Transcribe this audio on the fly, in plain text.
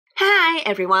Hi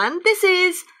everyone, this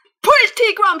is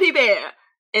Pretty Grumpy Bear!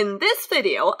 In this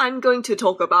video, I'm going to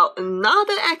talk about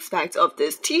another aspect of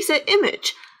this teaser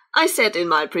image. I said in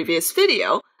my previous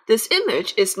video, this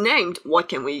image is named What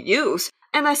Can We Use?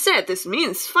 And I said this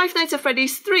means Five Nights at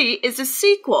Freddy's 3 is a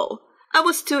sequel. I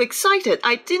was too excited,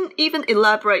 I didn't even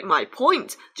elaborate my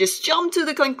point, just jumped to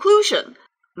the conclusion.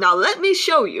 Now let me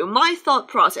show you my thought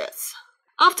process.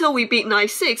 After we beat Night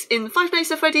 6 in Five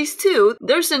Nights at Freddy's 2,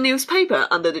 there's a newspaper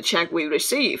under the check we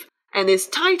receive, and it's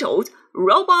titled,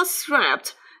 Robots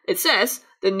Scrapped. It says,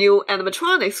 the new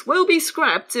animatronics will be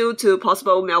scrapped due to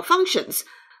possible malfunctions.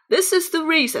 This is the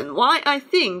reason why I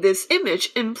think this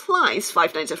image implies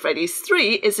Five Nights at Freddy's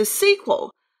 3 is a sequel,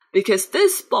 because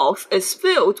this box is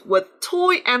filled with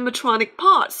toy animatronic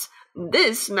parts.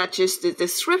 This matches the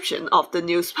description of the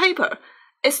newspaper.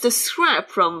 It's the scrap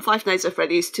from Five Nights at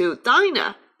Freddy's 2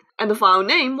 Diner. And the file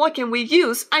name, What Can We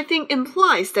Use, I think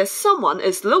implies that someone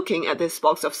is looking at this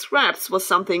box of scraps for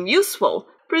something useful,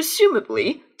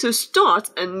 presumably to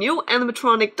start a new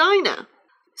animatronic diner.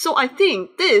 So I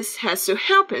think this has to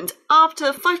happen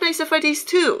after Five Nights at Freddy's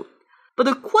 2. But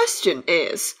the question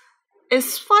is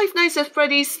Five Nights at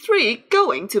Freddy's 3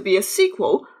 going to be a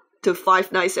sequel to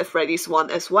Five Nights at Freddy's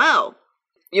 1 as well?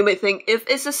 You may think if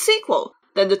it's a sequel,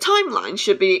 then the timeline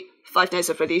should be Five Nights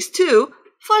at Freddy's 2,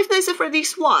 Five Nights at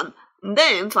Freddy's 1,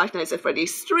 then Five Nights at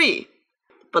Freddy's 3.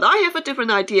 But I have a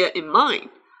different idea in mind.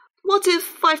 What if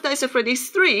Five Nights at Freddy's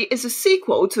 3 is a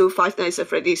sequel to Five Nights at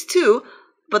Freddy's 2,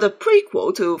 but a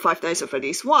prequel to Five Nights at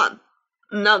Freddy's 1?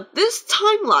 Now this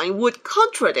timeline would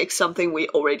contradict something we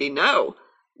already know.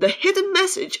 The hidden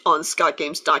message on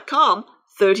ScottGames.com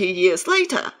 30 years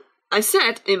later. I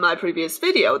said in my previous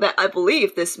video that I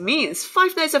believe this means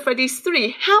Five Nights at Freddy's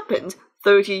 3 happened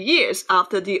 30 years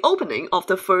after the opening of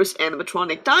the first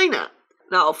animatronic diner.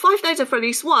 Now, Five Nights at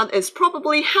Freddy's 1 is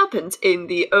probably happened in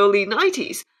the early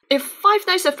 90s. If Five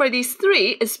Nights at Freddy's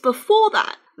 3 is before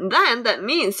that, then that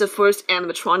means the first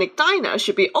animatronic diner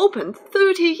should be opened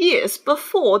 30 years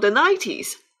before the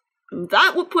 90s.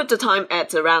 That would put the time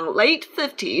at around late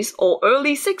 50s or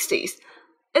early 60s.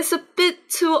 It's a bit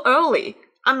too early.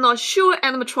 I'm not sure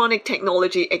animatronic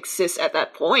technology exists at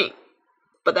that point.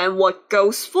 But then what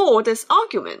goes for this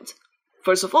argument?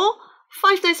 First of all,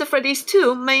 Five Nights at Freddy's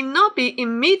 2 may not be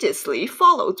immediately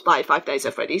followed by Five Nights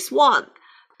at Freddy's 1.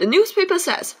 The newspaper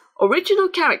says original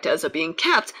characters are being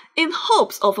kept in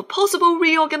hopes of a possible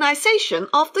reorganization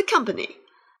of the company.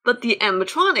 But the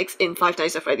animatronics in Five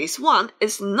Nights at Freddy's 1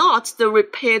 is not the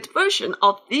repaired version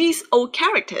of these old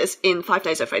characters in Five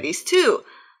Nights at Freddy's 2.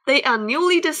 They are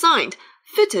newly designed,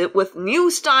 fitted with new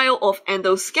style of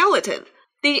endoskeleton.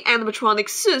 The animatronic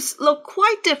suits look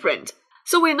quite different,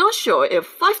 so we're not sure if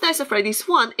Five Nights at Freddy's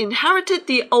 1 inherited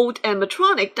the old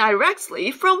animatronic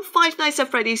directly from Five Nights at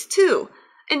Freddy's 2.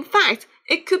 In fact,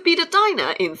 it could be the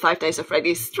diner in Five Nights at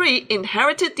Freddy's 3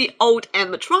 inherited the old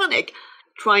animatronic,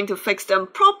 trying to fix them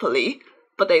properly,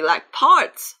 but they lack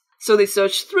parts. So they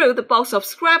searched through the box of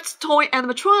scrapped toy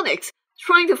animatronics,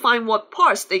 trying to find what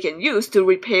parts they can use to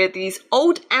repair these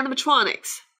old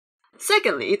animatronics.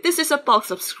 Secondly, this is a box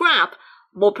of scrap,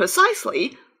 more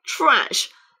precisely, trash.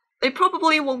 They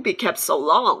probably won't be kept so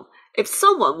long. If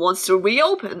someone wants to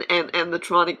reopen an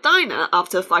animatronic diner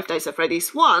after Five Nights at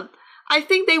Freddy's 1, I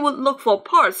think they would look for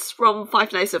parts from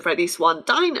Five Nights at Freddy's 1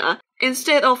 diner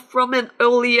instead of from an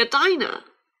earlier diner.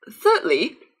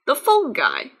 Thirdly, the phone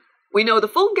guy. We know the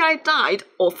phone guy died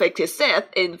or faked his death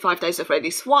in Five Nights at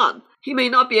Freddy's 1. He may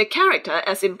not be a character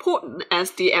as important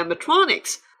as the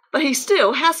animatronics, but he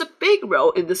still has a big role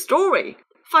in the story.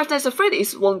 Five Nights at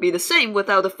Freddy's won't be the same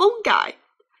without the phone guy.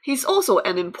 He's also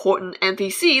an important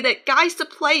NPC that guides the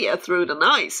player through the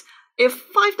nights. If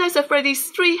Five Nights at Freddy's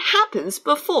 3 happens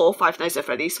before Five Nights at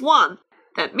Freddy's 1,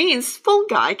 that means phone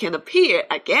guy can appear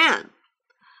again.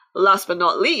 Last but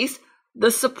not least, the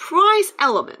surprise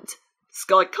element.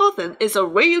 Scott Cawthon is a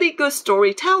really good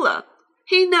storyteller.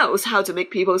 He knows how to make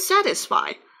people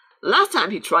satisfied. Last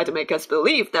time he tried to make us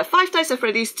believe that Five Nights at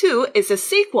Freddy's 2 is a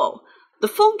sequel. The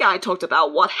phone guy talked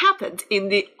about what happened in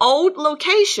the old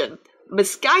location,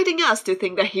 misguiding us to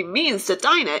think that he means the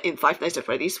diner in Five Nights at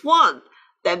Freddy's 1.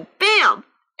 Then bam!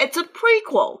 It's a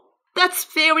prequel. That's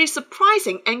very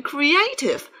surprising and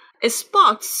creative. It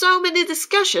sparked so many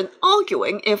discussion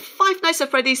arguing if Five Nights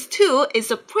at Freddy's 2 is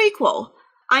a prequel.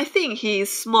 I think he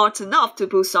is smart enough to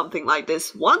pull something like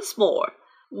this once more.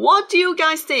 What do you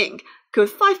guys think? Could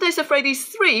Five Nights at Freddy's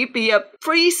 3 be a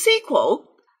pre-sequel?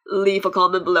 Leave a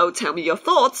comment below, tell me your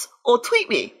thoughts, or tweet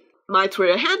me. My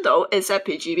Twitter handle is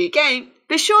 @PGBGame.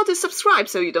 Be sure to subscribe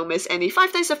so you don't miss any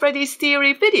Five Nights at Freddy's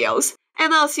theory videos,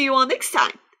 and I'll see you all next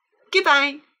time.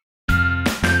 Goodbye!